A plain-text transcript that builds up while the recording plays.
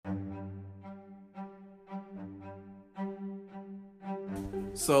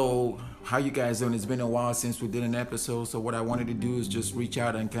So, how you guys doing? It's been a while since we did an episode. So, what I wanted to do is just reach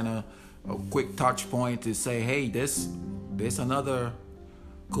out and kind of a quick touch point to say, hey, there's another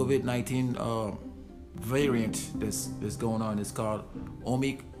COVID-19 variant that's going on. It's called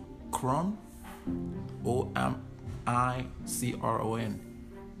Omicron, Omicron,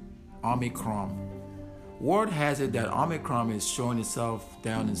 Omicron. Word has it that Omicron is showing itself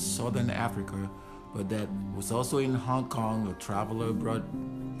down in southern Africa, but that was also in Hong Kong. A traveler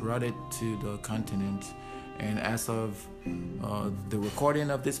brought it to the continent. And as of the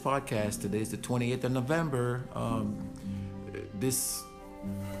recording of this podcast, today is the 28th of November, this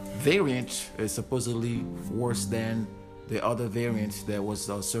variant is supposedly worse than the other variant that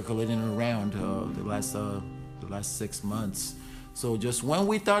was circulating around the last 6 months. So just when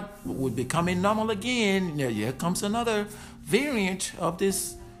we thought would be coming normal again, here comes another variant of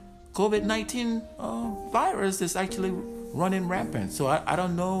this COVID-19 virus that's actually running rampant. So I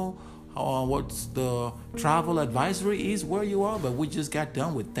don't know what the travel advisory is where you are, but we just got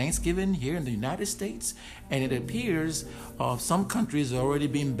done with Thanksgiving here in the United States, and it appears some countries are already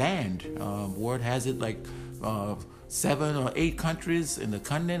being banned. Word has it like 7 or 8 countries in the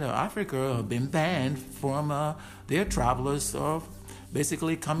continent of Africa have been banned from their travelers of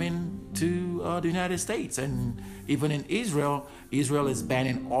basically coming to the United States. And even in Israel is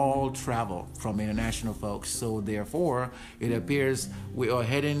banning all travel from international folks. So therefore, it appears we are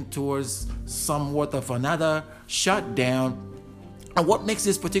heading towards somewhat of another shutdown. And what makes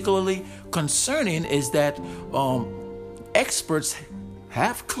this particularly concerning is that experts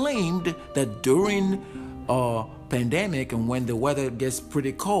have claimed that during pandemic and when the weather gets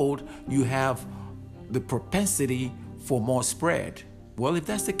pretty cold, you have the propensity for more spread. Well, if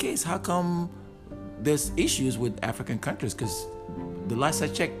that's the case, how come there's issues with African countries? Because the last I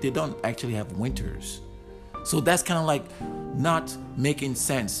checked, they don't actually have winters. So that's kind of like not making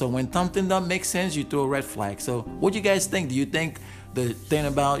sense. So when something doesn't make sense, you throw a red flag. So what do you guys think? Do you think the thing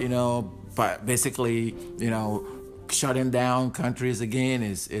about, basically, shutting down countries again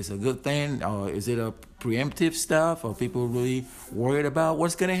is a good thing? Or is it a preemptive stuff? Or people really worried about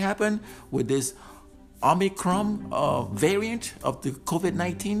what's going to happen with this Omicron variant of the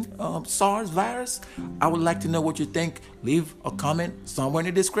COVID-19 SARS virus? I would like to know what you think. Leave a comment somewhere in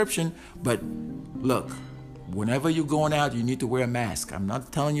the description. But look, whenever you're going out, you need to wear a mask. I'm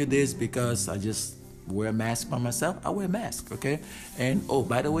not telling you this because I just wear a mask by myself. I wear a mask, okay? And oh,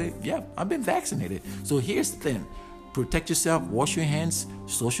 by the way, yeah, I've been vaccinated. So here's the thing. Protect yourself, wash your hands,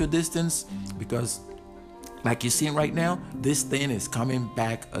 social distance, because like you're seeing right now, this thing is coming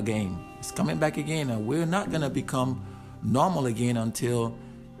back again. It's coming back again, and we're not going to become normal again until,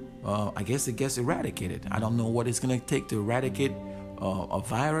 I guess it gets eradicated. I don't know what it's going to take to eradicate a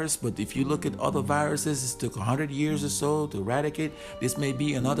virus, but if you look at other viruses, it took 100 years or so to eradicate. This may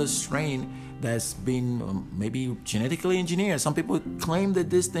be another strain that's been maybe genetically engineered. Some people claim that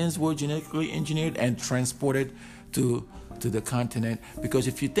these things were genetically engineered and transported to the continent, because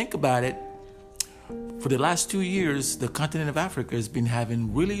if you think about it, for the last 2 years, the continent of Africa has been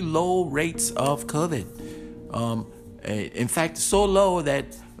having really low rates of COVID. In fact, so low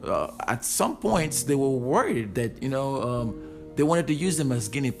that at some points they were worried that, they wanted to use them as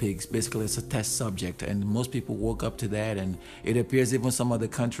guinea pigs, basically as a test subject. And most people woke up to that. And it appears even some other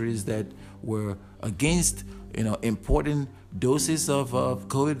countries that were against, importing doses of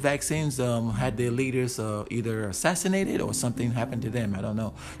COVID vaccines had their leaders either assassinated or something happened to them. I don't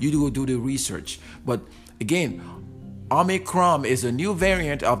know. You go do the research. But again, Omicron is a new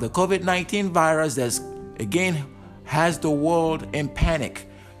variant of the COVID-19 virus that's, again, has the world in panic.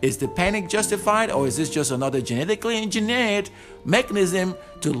 Is the panic justified, or is this just another genetically engineered mechanism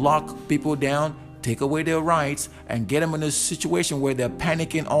to lock people down, take away their rights, and get them in a situation where they're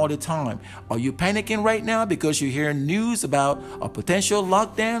panicking all the time? Are you panicking right now because you hear news about a potential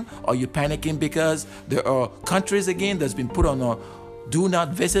lockdown? Are you panicking because there are countries again that's been put on a do not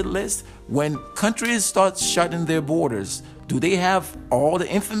visit list? When countries start shutting their borders, do they have all the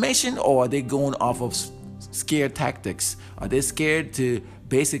information, or are they going off of scare tactics? Are they scared to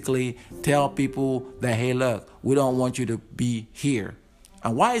basically tell people that, hey, look, we don't want you to be here?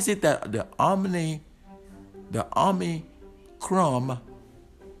 And why is it that the Omicron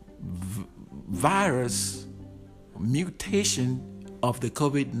virus mutation of the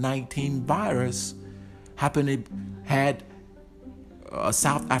COVID-19 virus had a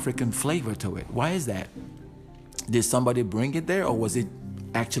South African flavor to it? Why is that? Did somebody bring it there, or was it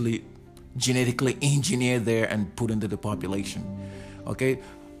actually genetically engineered there and put into the population? Okay,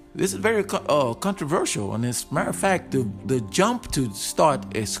 this is very controversial, and as a matter of fact, the jump to start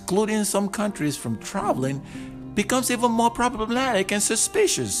excluding some countries from traveling becomes even more problematic and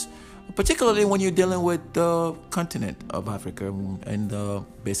suspicious, particularly when you're dealing with the continent of Africa and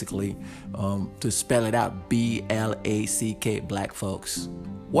basically, to spell it out, BLACK, black folks.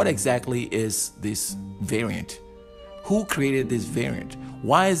 What exactly is this variant? Who created this variant?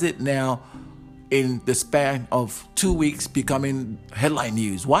 Why is it now in the span of 2 weeks becoming headline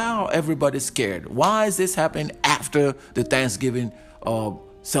news? Why are everybody scared? Why is this happening after the Thanksgiving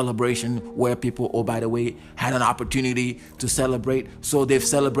celebration where people, oh, by the way, had an opportunity to celebrate? So they've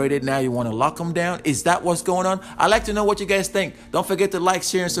celebrated. Now you want to lock them down? Is that what's going on? I'd like to know what you guys think. Don't forget to like,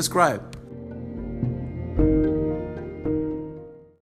 share, and subscribe.